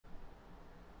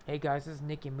Hey guys, this is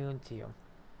Nicky Moon to you.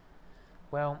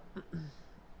 Well,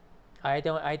 I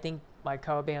think my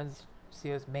cover band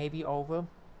series may be over.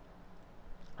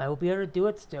 I will be able to do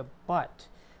it still, but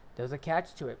there's a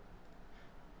catch to it.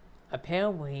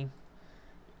 Apparently,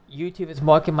 YouTube is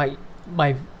marking my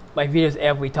videos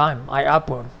every time I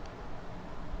upload.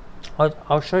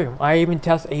 I'll show you. I even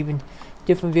test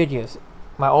different videos,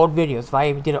 my old videos. If I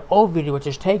even did an old video which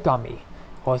is take on me,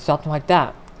 or something like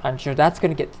that, I'm sure that's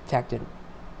gonna get detected.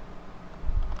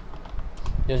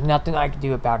 There's nothing I can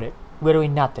do about it. Literally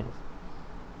nothing.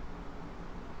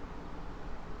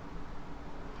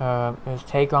 There's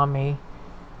take on me.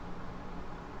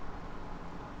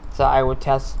 So I will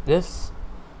test this.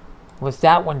 With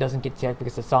that one doesn't get detected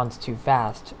because the song's too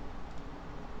fast.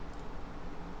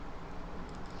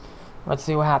 Let's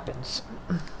see what happens.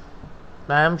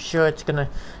 I'm sure it's gonna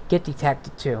get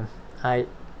detected too. I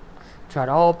tried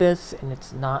all this and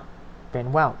it's not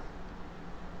been well.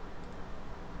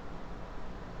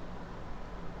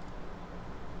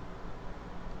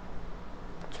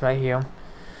 It's right here.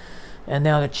 And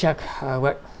now to check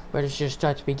what register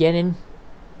starts beginning.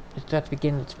 It starts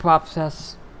beginning its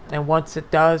process. And once it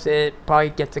does, it probably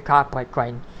gets a copyright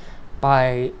claim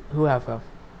by whoever.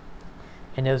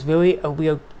 And there's really a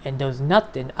real, and there's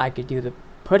nothing I could do to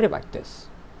put it like this.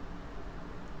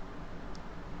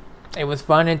 It was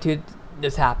fun until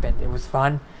this happened. It was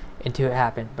fun until it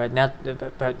happened. But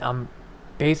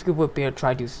basically we'll be able to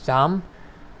try to do some.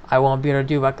 I won't be able to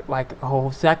do like a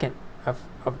whole second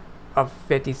of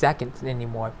 50 seconds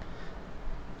anymore.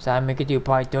 So I'm gonna do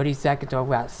probably 30 seconds or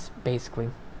less,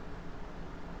 basically.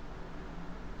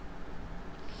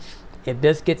 If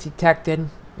this gets detected,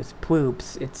 this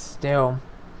proves it's still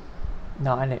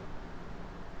not in it.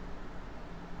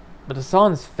 But the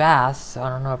song's fast, so I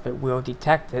don't know if it will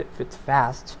detect it if it's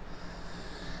fast.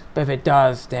 But if it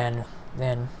does, then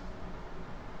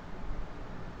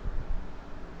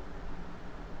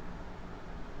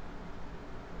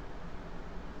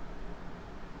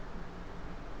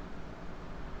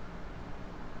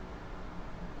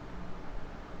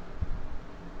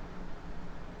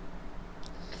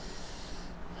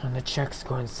and the check's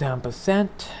going 7%.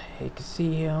 You can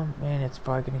see here, and it's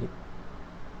probably gonna get.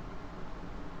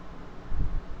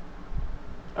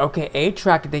 Okay,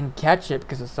 A-Track didn't catch it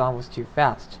because the song was too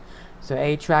fast. So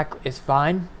A-Track is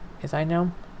fine, as I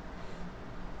know.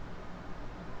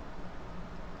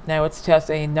 Now let's test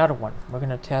another one. We're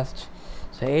gonna test.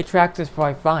 So A-Track is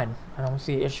probably fine. I don't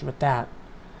see an issue with that.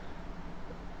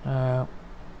 I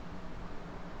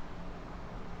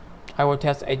will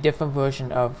test a different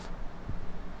version of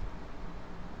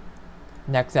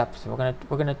next episode.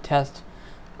 We're gonna test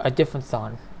a different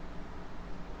song.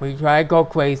 We tried to go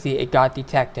crazy, it got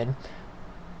detected.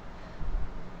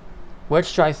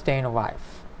 Let's try Staying Alive.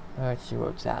 Let's see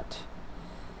what's that.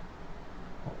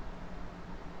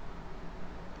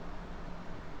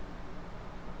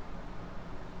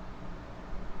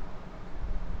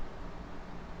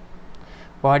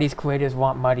 Well, these creators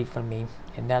want money from me,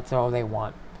 and that's all they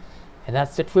want. And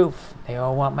that's the truth. They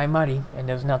all want my money, and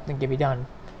there's nothing to be done.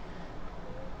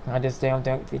 I just don't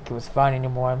think it was fun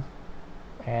anymore,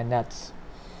 and that's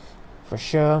for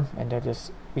sure. And they're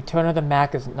just Return of the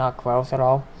Mac is not close at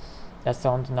all. That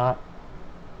song's not.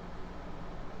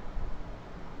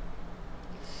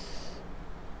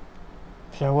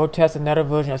 So we'll test another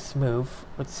version of Smooth.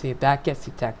 Let's see if that gets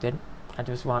detected.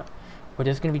 We're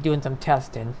just gonna be doing some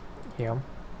testing here.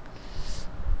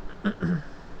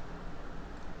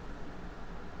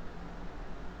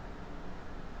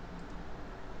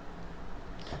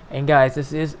 And guys,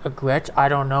 this is a glitch. I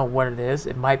don't know what it is.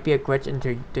 It might be a glitch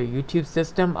into the YouTube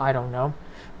system. I don't know.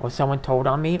 Or someone told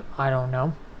on me. I don't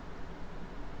know.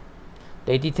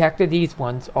 They detected these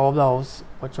ones, all those,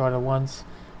 which are the ones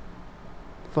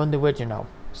from the original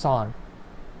song.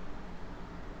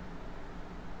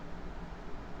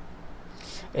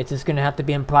 It's just gonna have to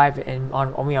be in private and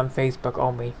only on Facebook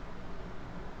only.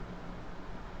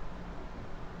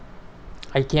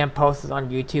 I can't post this on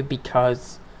YouTube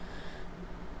because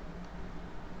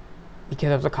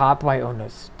of the copyright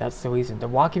owners. That's the reason. The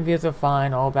walking videos are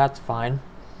fine, all that's fine.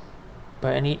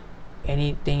 But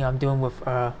anything I'm doing with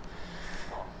I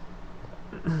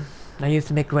used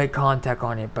to make great contact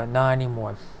on it, but not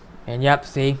anymore. And yep,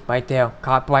 see, right there,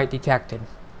 copyright detected.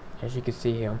 As you can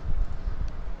see here.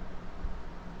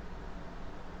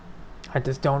 I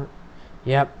just don't,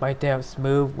 yep, right there,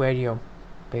 Smooth Radio,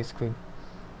 basically.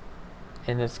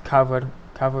 And it's covered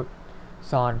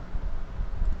song.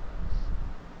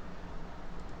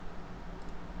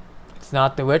 It's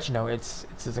not the original, it's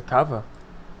just a cover.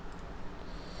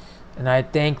 And I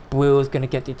think Blue is gonna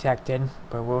get detected,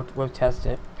 but we'll test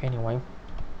it anyway.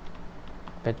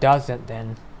 If it doesn't,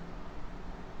 then,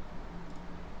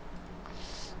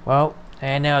 well,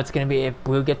 I know it's going to be, if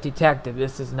blue gets detected,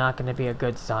 this is not going to be a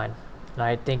good sign. And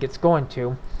I think it's going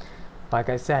to, like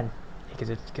I said,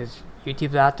 because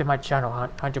YouTube's after my channel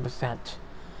 100%.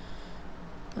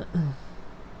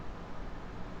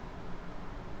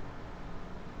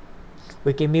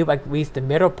 We can move like at least the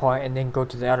middle part and then go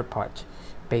to the other part,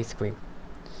 basically.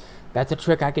 That's a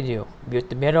trick I could do. Mute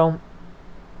the middle,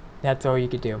 that's all you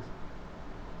could do.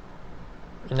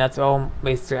 And that's all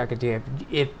basically I could do.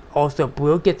 If also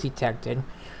blue gets detected,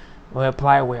 well, it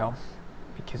probably will.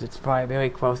 Because it's probably very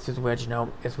close to the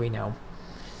original, as we know.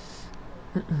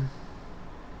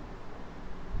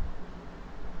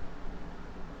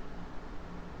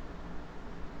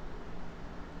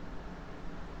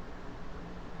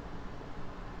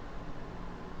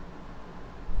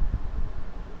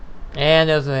 And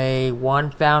there's a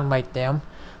one found right there.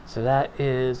 So that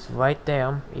is right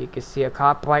there. You can see a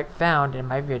copyright found in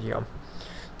my video.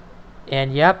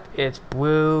 And yep, it's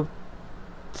blue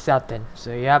something.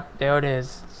 So yep, there it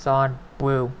is. It's on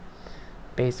blue,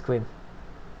 basically.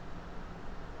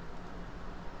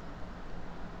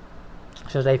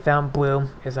 So they found blue,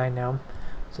 as I know.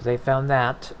 So they found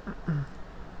that.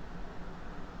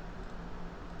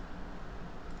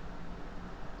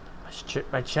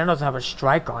 My channel doesn't have a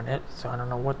strike on it, so I don't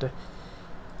know what the...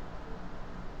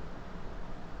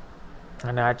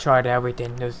 I know I tried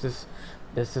everything. This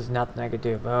is nothing I could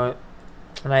do. But,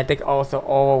 and I think also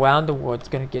all around the world it's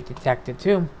gonna get detected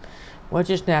too. Which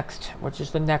is next? Which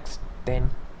is the next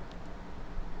thing?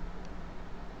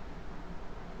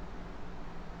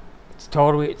 It's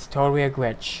totally a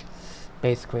glitch.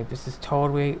 Basically, this is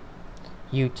totally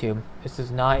YouTube. This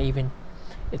is not even.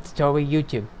 It's totally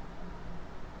YouTube.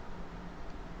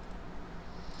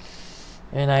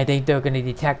 And I think they're going to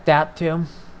detect that too,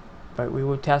 but we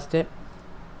will test it.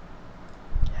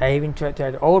 I even tried to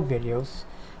add old videos,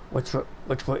 which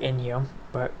were in here,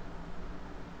 but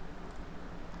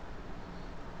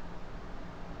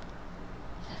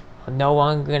I'm no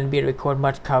longer going to be able to record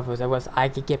much covers unless I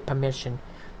could get permission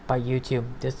by YouTube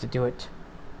just to do it.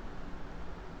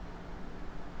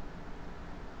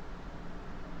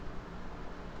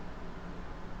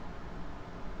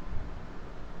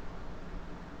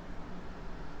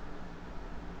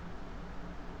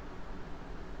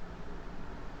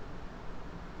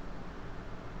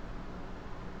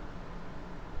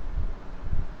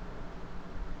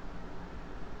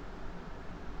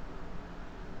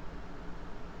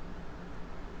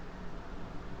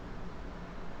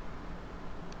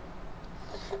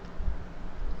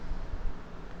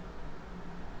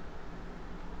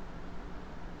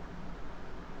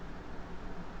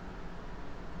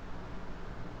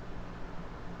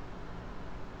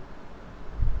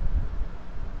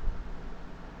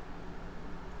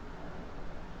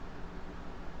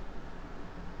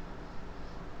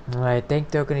 I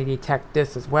think they're going to detect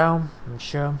this as well. I'm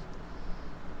sure.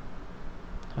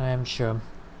 I am sure.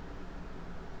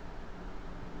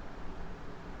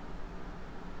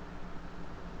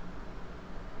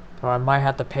 Or I might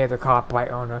have to pay the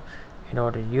copyright owner in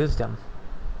order to use them.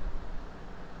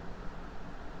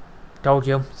 Told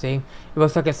you. See? It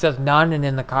looks like it says none and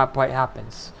then the copyright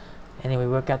happens. Anyway,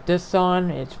 look at this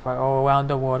on. It's for all around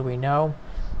the world we know.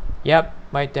 Yep,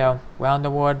 right there. Round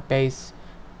the world bass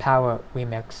power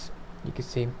remix. You can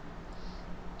see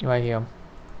right here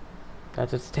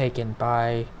that it's taken by,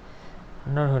 I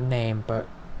don't know her name, but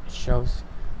it shows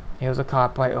here's a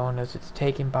copyright owners. It's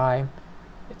taken by,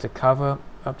 it's a cover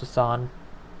of the song.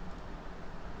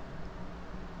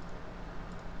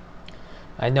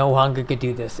 I no longer could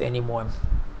do this anymore.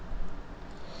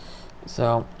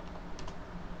 So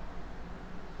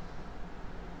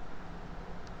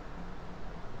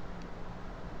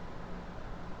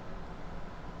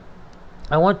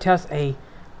I want to test a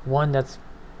one that's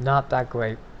not that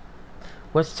great.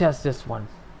 Let's test this one.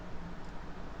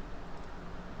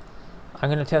 I'm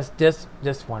gonna test this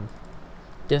one.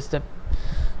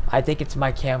 I think it's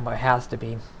my camera. It has to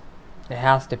be. It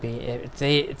has to be. It's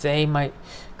my.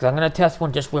 Because I'm gonna test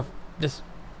one just with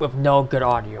no good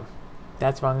audio.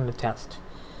 That's what I'm gonna test.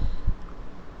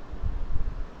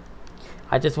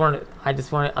 I'm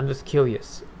just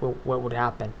curious what would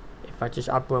happen if I just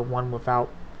upload one without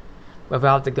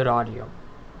the good audio.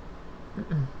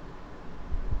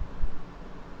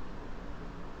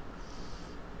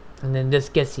 And then this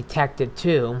gets detected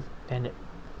too, and it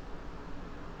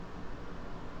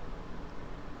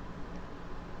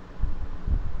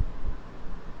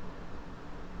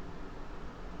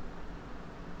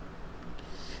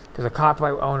because the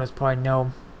copyright owners probably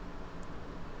know.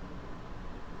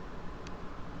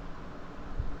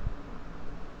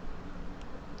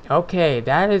 Okay,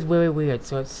 that is really weird.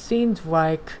 So it seems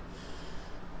like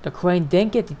the crane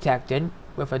didn't get detected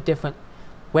with a different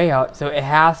way out, so it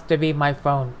has to be my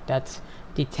phone that's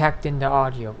detecting the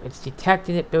audio. It's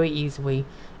detecting it very easily,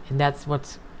 and that's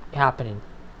what's happening.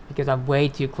 Because I'm way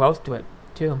too close to it,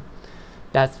 too.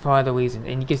 That's part of the reason.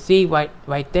 And you can see right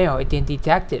there, it didn't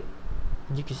detect it.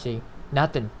 You can see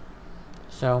nothing.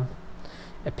 So,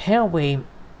 apparently,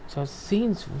 so it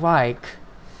seems like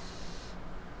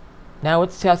now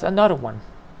let's test another one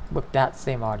with that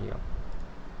same audio.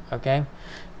 Okay?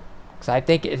 Because I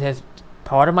think it has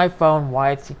part of my phone,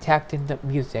 why it's detecting the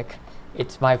music.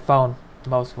 It's my phone,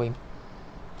 mostly.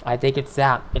 I think it's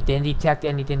that. It didn't detect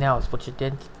anything else, which it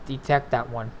didn't detect that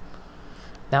one.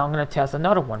 Now I'm going to test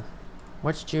another one.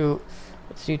 Let's do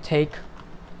take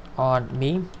on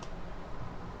me.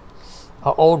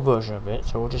 An old version of it.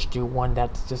 So we'll just do one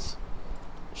that's just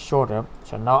shorter.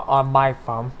 So not on my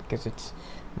phone, because it's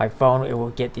my phone, it will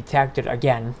get detected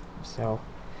again. So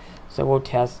we'll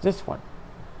test this one.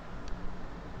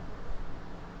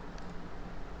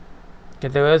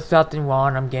 Because there is something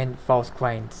wrong, I'm getting false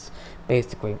claims,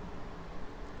 basically.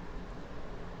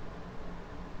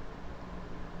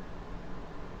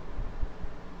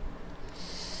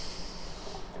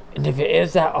 And if it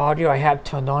is that audio I have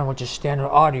turned on, which is standard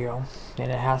audio,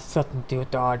 then it has something to do with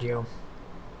the audio.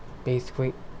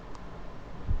 Basically,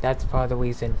 that's part of the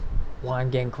reason why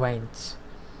I'm getting claims.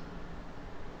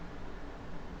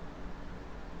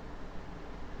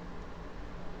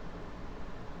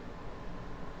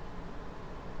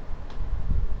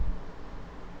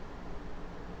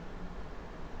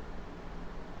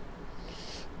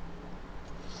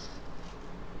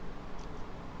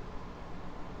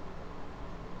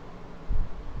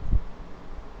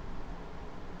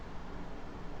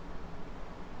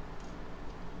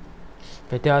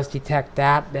 If it does detect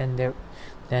that, then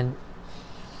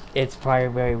it's probably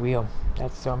very real.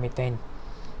 That's the only thing.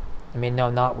 I mean, no,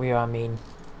 not real, I mean.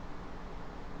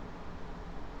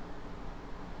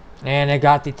 And it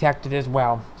got detected as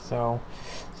well. So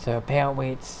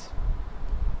apparently it's...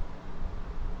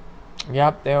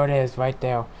 Yep, there it is, right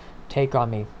there. Take on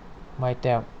me. Right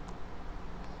there.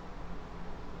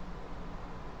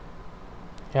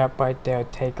 Yep, right there,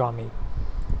 take on me.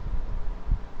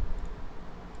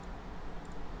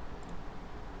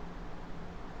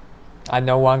 I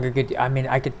no longer could, I mean,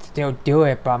 I could still do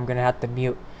it, but I'm gonna have to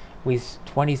mute at least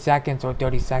 20 seconds or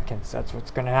 30 seconds. That's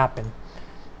what's gonna happen,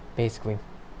 basically.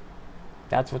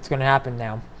 That's what's gonna happen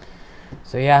now.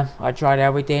 So yeah, I tried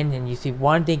everything, and you see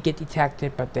one didn't get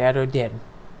detected, but the other did.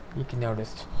 You can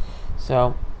notice.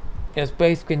 So, there's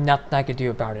basically nothing I could do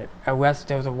about it, unless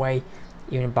there's a way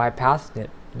even bypassing it.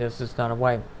 There's just not a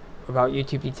way about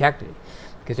YouTube detecting it,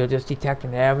 because they're just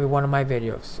detecting every one of my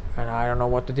videos, and I don't know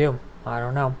what to do. I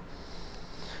don't know.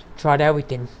 Tried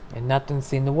everything, and nothing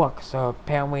seemed to work. So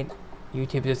apparently,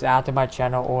 YouTube just after my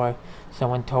channel, or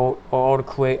someone told, or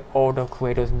all the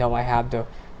creators know I have the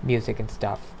music and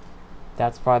stuff.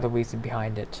 That's part of the reason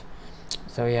behind it.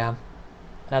 So yeah,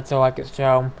 that's all I could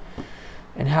show.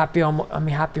 And happy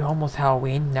almost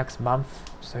Halloween next month.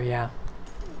 So yeah,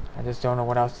 I just don't know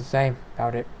what else to say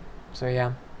about it. So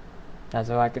yeah,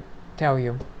 that's all I could tell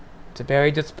you. It's a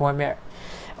very disappointment.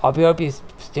 I'll be able to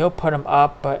still put them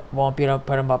up, but won't be able to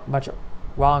put them up much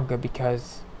longer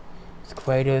because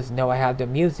creators know I have the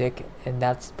music, and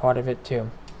that's part of it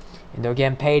too. And they're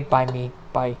getting paid by me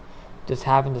by just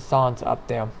having the songs up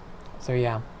there. So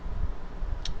yeah.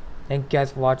 Thank you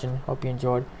guys for watching. Hope you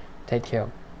enjoyed. Take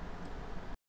care.